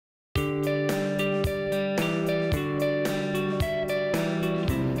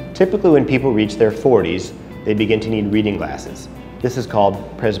Typically when people reach their 40s, they begin to need reading glasses. This is called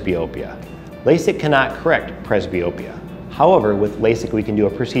presbyopia. LASIK cannot correct presbyopia. However, with LASIK we can do a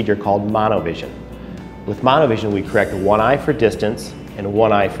procedure called monovision. With monovision we correct one eye for distance and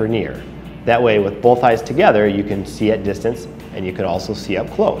one eye for near. That way with both eyes together you can see at distance and you can also see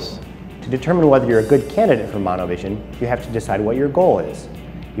up close. To determine whether you're a good candidate for monovision, you have to decide what your goal is.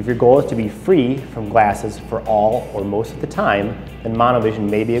 If your goal is to be free from glasses for all or most of the time, then monovision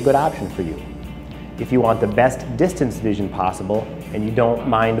may be a good option for you. If you want the best distance vision possible and you don't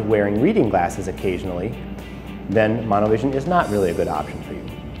mind wearing reading glasses occasionally, then monovision is not really a good option for you.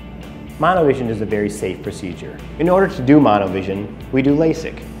 Monovision is a very safe procedure. In order to do monovision, we do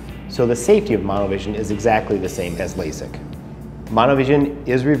LASIK. So the safety of monovision is exactly the same as LASIK. Monovision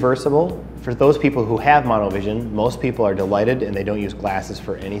is reversible. For those people who have monovision, most people are delighted and they don't use glasses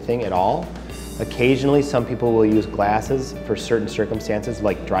for anything at all. Occasionally, some people will use glasses for certain circumstances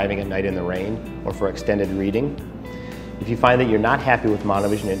like driving at night in the rain or for extended reading. If you find that you're not happy with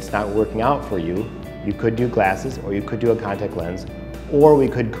monovision and it's not working out for you, you could do glasses or you could do a contact lens, or we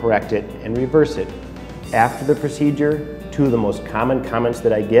could correct it and reverse it. After the procedure, two of the most common comments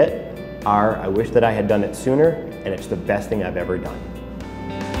that I get are, "I wish that I had done it sooner, and it's the best thing I've ever done."